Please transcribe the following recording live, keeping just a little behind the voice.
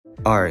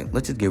Alright,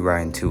 let's just get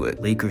right into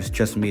it. Lakers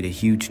just made a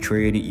huge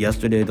trade.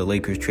 Yesterday, the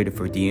Lakers traded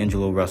for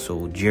D'Angelo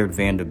Russell, Jared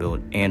Vanderbilt,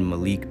 and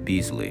Malik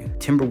Beasley.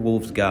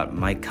 Timberwolves got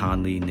Mike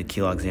Conley,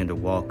 Nickeil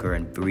Alexander-Walker,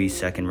 and 3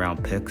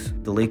 second-round picks.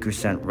 The Lakers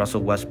sent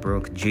Russell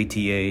Westbrook,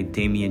 JTA,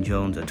 Damian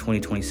Jones, a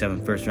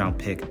 2027 first-round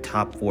pick,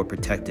 top 4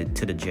 protected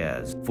to the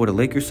Jazz. For the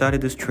Lakers side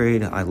of this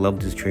trade, I love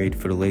this trade.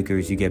 For the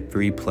Lakers, you get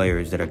 3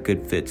 players that are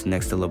good fits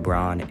next to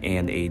LeBron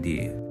and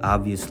AD.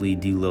 Obviously,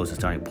 D'Lo is a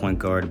starting point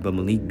guard, but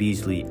Malik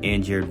Beasley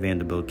and Jared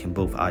Vanderbilt can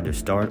both either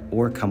start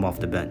or come off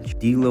the bench.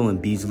 D'Lo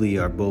and Beasley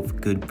are both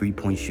good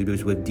 3-point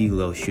shooters, with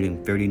D'Lo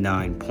shooting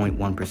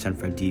 39.1%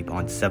 from deep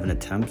on 7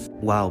 attempts,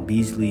 while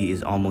Beasley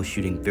is almost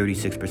shooting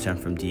 36%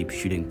 from deep,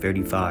 shooting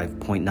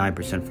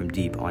 35.9% from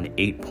deep on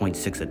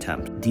 8.6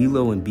 attempts.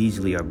 D'Lo and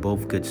Beasley are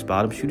both good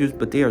spot-up shooters,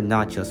 but they are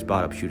not just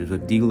spot-up shooters.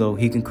 With D'Lo,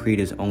 he can create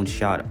his own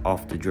shot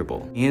off the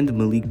dribble. And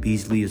Malik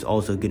Beasley is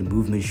also a good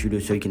movement shooter,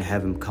 so you can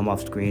have him come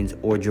off screens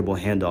or dribble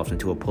handoffs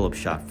into a pull-up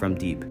shot from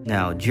deep.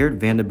 Now, Jared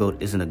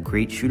Vanderbilt isn't a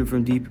great shooter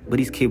from deep, but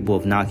he's capable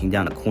of knocking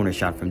down a corner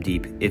shot from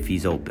deep if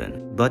he's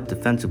open. But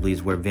defensively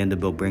is where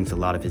Vanderbilt brings a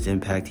lot of his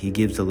impact. He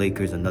gives the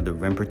Lakers another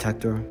rim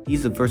protector.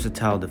 He's a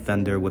versatile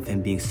defender, with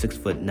him being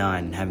 6'9"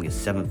 and having a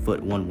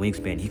 7'1"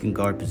 wingspan. He can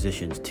guard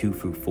positions 2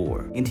 through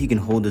 4. And he can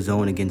hold his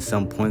own against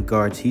some point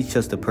guards. He's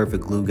just the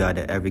perfect glue guy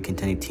that every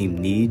contending team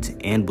needs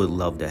and would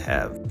love to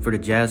have. For the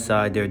Jazz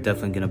side, they're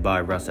definitely going to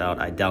buy Russ out.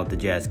 I doubt the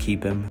Jazz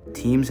keep him.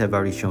 Teams have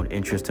already shown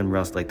interest in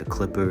Russ, like the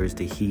Clippers,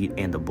 the Heat,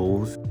 and the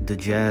Bulls. The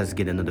Jazz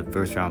get another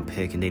first-round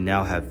pick, and they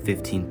now have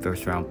 15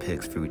 first-round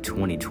picks through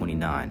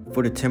 2029.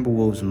 For the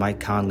Timberwolves, Mike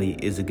Conley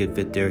is a good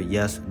fit there.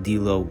 Yes,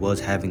 D'Lo was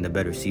having the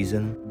better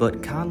season,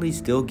 but Conley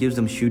still gives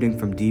them shooting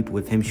from deep,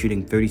 with him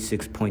shooting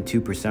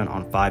 36.2%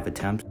 on 5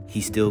 attempts.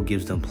 He still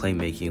gives them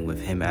playmaking,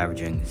 with him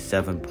averaging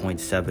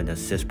 7.7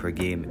 assists per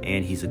game,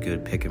 and he's a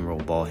good pick-and-roll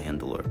ball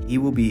handler. He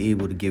will be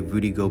able to give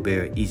Rudy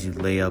Gobert easy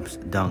layups,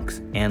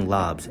 dunks, and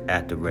lobs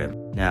at the rim.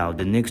 Now,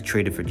 the Knicks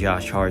traded for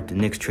Josh Hart. The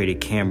Knicks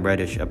traded Cam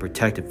Reddish, a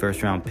protected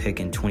first-round pick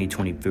in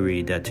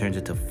 2023 that turns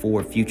into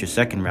 4 future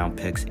second-round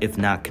picks if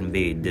not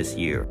conveyed this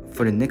year.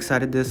 For the Knicks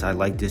side of this, I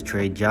like this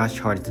trade. Josh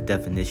Hart is the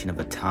definition of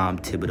a Tom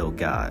Thibodeau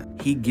guy.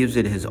 He gives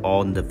it his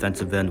all in the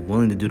defensive end,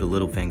 willing to do the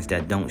little things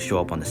that don't show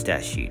up on the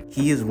stat sheet.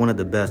 He is one of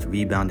the best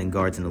rebounding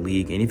guards in the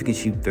league, and if he can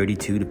shoot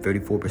 32 to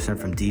 34%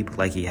 from deep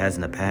like he has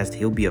in the past,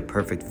 he'll be a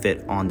perfect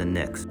fit on the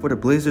Knicks. For the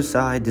Blazers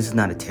side, this is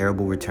not a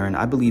terrible return.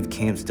 I believe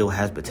Cam still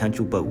has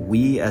potential, but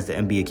we as the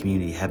NBA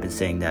community have been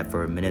saying that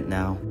for a minute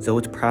now, so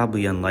it's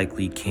probably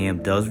unlikely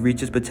Cam does reach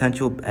his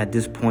potential at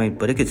this point,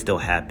 but it could still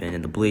happen,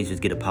 and the Blazers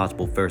get a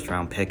possible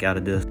first-round pick out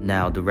of this.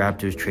 Now, the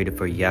Raptors traded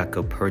for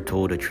Jakob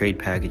Poeltl. The trade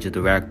package of the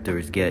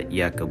Raptors get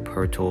Jakob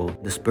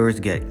Poeltl. The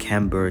Spurs get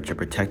Khem Birch, a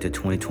protected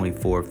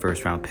 2024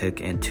 first-round pick,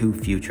 and 2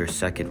 future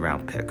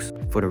second-round picks.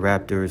 For the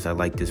Raptors, I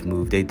like this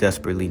move. They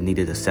desperately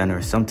needed a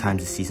center.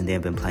 Sometimes this season they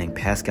have been playing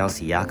Pascal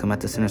Siakam at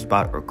the center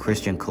spot or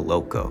Christian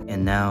Koloko,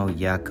 and now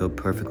Jakob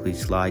perfectly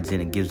slides in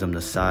and gives them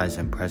the size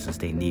and presence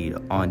they need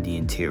on the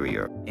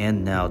interior.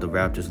 And now the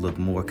Raptors look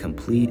more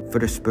complete. For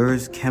the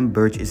Spurs, Khem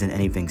Birch isn't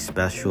anything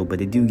special, but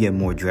they do get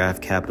more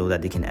draft capital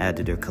that they can add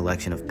to their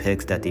collection of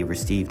picks that they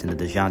received in the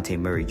DeJounte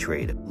Murray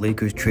trade.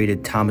 Lakers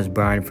traded Thomas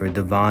Bryant for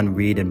Devon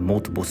Reed and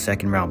multiple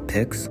second-round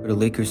picks. For the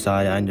Lakers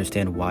side, I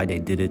understand why they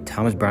did it.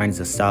 Thomas Bryant is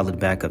a solid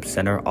backup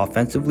center.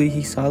 Offensively,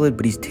 he's solid,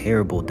 but he's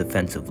terrible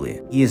defensively.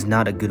 He is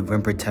not a good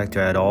rim protector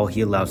at all.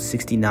 He allows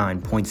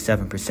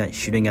 69.7%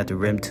 shooting at the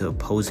rim to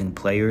opposing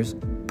players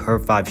per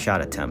 5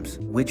 shot attempts,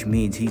 which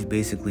means he's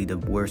basically the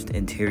worst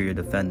interior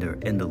defender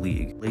in the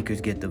league.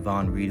 Lakers get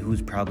Devon Reed,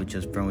 who's probably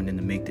just thrown in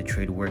to make the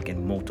trade work,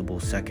 in multiple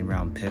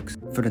second-round picks.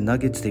 For the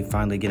Nuggets, they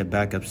finally get a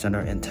backup center,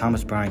 and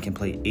Thomas Bryant can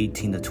play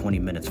 18 to 20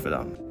 minutes for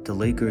them. The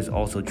Lakers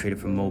also traded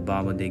for Mo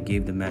Bamba. They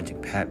gave the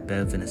Magic Pat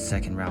Bev in a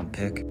second-round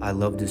pick. I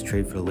love this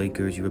trade for the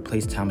Lakers. You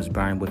replace Thomas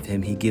Bryant with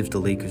him. He gives the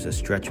Lakers a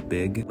stretch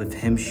big, with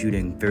him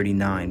shooting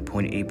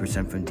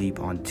 39.8% from deep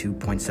on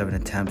 2.7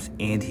 attempts,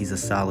 and he's a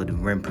solid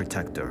rim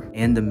protector.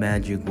 And the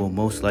Magic will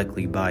most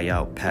likely buy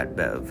out Pat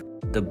Bev.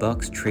 The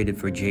Bucks traded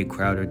for Jay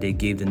Crowder. They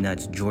gave the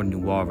Nets Jordan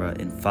Nwora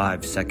and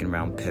 5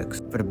 second-round picks.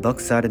 For the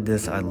Bucks side of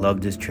this, I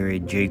love this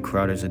trade. Jay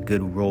Crowder is a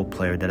good role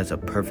player that is a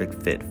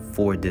perfect fit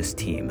for this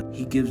team.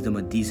 He gives them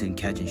a decent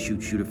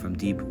catch-and-shoot shooter from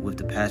deep, with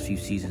the past few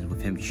seasons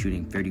with him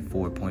shooting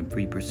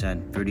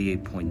 34.3%,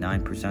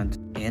 38.9%,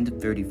 and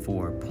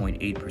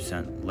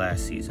 34.8%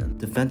 last season.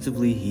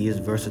 Defensively, he is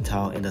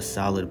versatile and a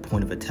solid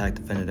point-of-attack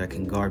defender that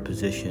can guard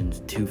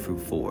positions 2 through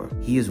 4.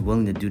 He is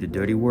willing to do the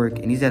dirty work,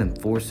 and he's that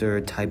enforcer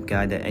type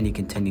guy that any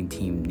contending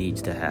team needs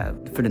to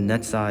have. For the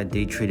Nets side,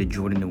 they traded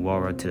Jordan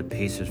Nwora to the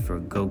Pacers for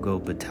Gogo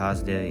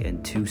Batazde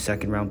and 2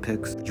 second-round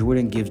picks.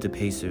 Jordan gives the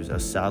Pacers a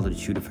solid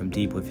shooter from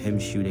deep, with him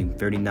shooting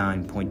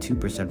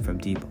 39.2% from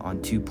deep on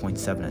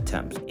 2.7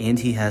 attempts. And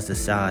he has the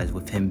size,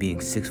 with him being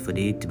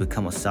 6'8", to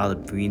become a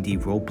solid 3-and-D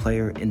role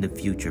player in the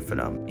future for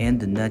them. And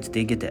the Nets,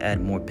 they get to add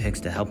more picks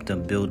to help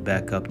them build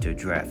back up their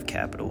draft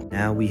capital.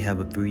 Now we have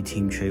a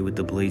 3-team trade, with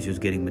the Blazers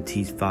getting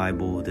Matisse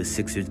Thybulle, the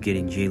Sixers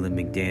getting Jalen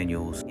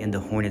McDaniels, and the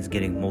Hornets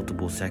getting multiple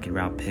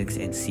second-round picks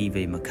and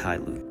Svi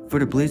Mykhailiuk. For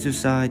the Blazers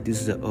side,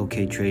 this is an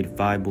okay trade.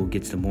 Thibault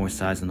gets the more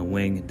size on the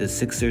wing. The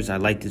Sixers, I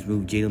like this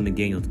move. Jalen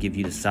McDaniels give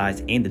you the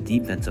size and the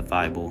defense of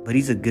Thibault, but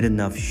he's a good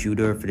enough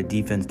shooter for the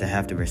defense to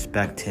have to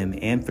respect him.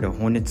 And for the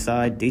Hornets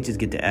side, they just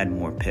get to add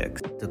more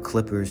picks. The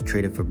Clippers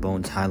traded for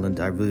Bones Highland.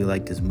 I really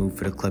like this move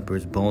for the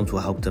Clippers. Bones will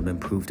help them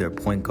improve their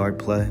point guard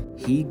play.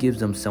 He gives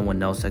them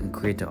someone else that can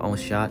create their own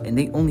shot, and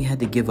they only had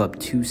to give up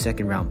 2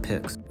 second-round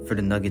picks. For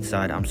the Nuggets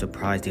side, I'm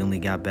surprised they only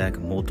got back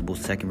multiple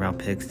second-round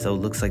picks, so it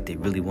looks like they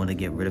really want to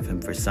get rid of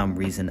him for some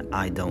reason,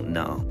 I don't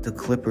know. The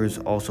Clippers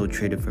also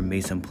traded for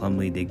Mason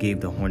Plumlee. They gave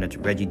the Hornets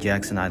Reggie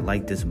Jackson. I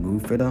like this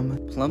move for them.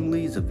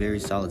 Plumlee is a very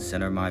solid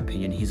center in my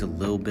opinion. He's a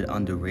little bit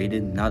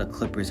underrated. Now the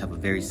Clippers have a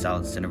very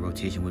solid center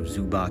rotation with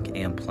Zubac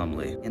and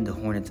Plumlee. And the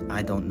Hornets,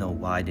 I don't know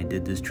why they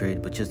did this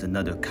trade, but just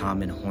another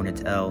common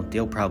Hornets L.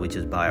 They'll probably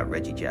just buy a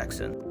Reggie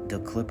Jackson. The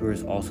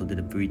Clippers also did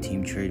a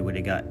 3-team trade where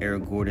they got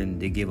Eric Gordon,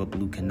 they gave up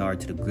Luke Kennard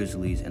to the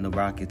Grizzlies, and the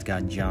Rockets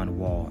got John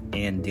Wall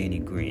and Danny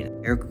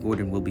Green. Eric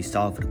Gordon will be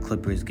solid for the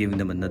Clippers, giving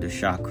them another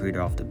shot creator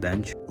off the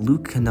bench.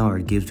 Luke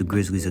Kennard gives the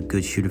Grizzlies a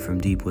good shooter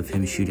from deep, with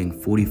him shooting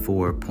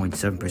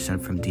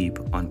 44.7% from deep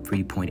on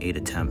 3.8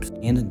 attempts.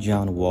 And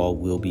John Wall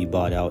will be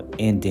bought out,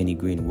 and Danny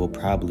Green will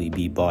probably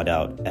be bought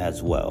out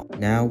as well.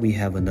 Now we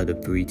have another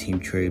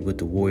 3-team trade with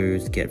the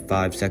Warriors get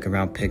 5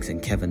 second-round picks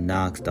and Kevin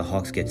Knox, the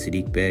Hawks get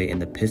Sadiq Bey,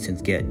 and the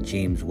Pistons get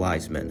James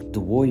Wiseman. The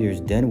Warriors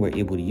then were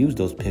able to use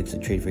those picks to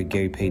trade for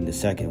Gary Payton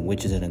II,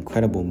 which is an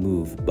incredible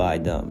move by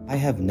them. I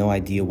have no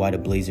idea why the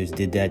Blazers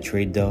did that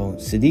trade though.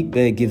 Sadiq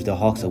Bey gives the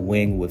Hawks a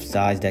wing with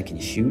size that can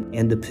shoot,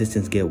 and the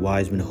Pistons get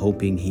Wiseman,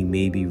 hoping he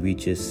maybe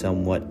reaches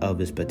somewhat of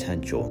his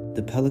potential.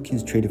 The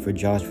Pelicans traded for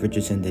Josh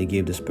Richardson. They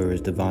gave the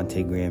Spurs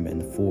Devontae Graham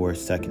and 4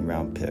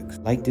 second-round picks.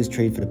 Like this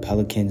trade for the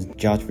Pelicans,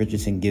 Josh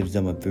Richardson gives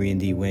them a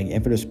 3-and-D wing,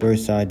 and for the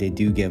Spurs side, they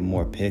do get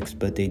more picks,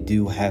 but they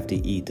do have to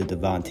eat the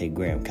Devontae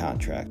Graham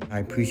contract. I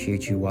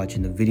appreciate you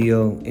watching the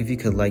video. If you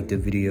could like the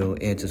video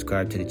and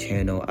subscribe to the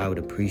channel, I would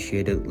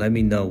appreciate it. Let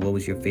me know what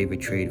was your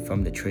favorite trade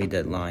from the trade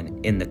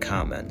deadline in the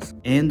comments.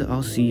 And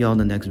I'll see y'all in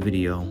the next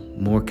video.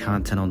 More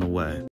content on the way.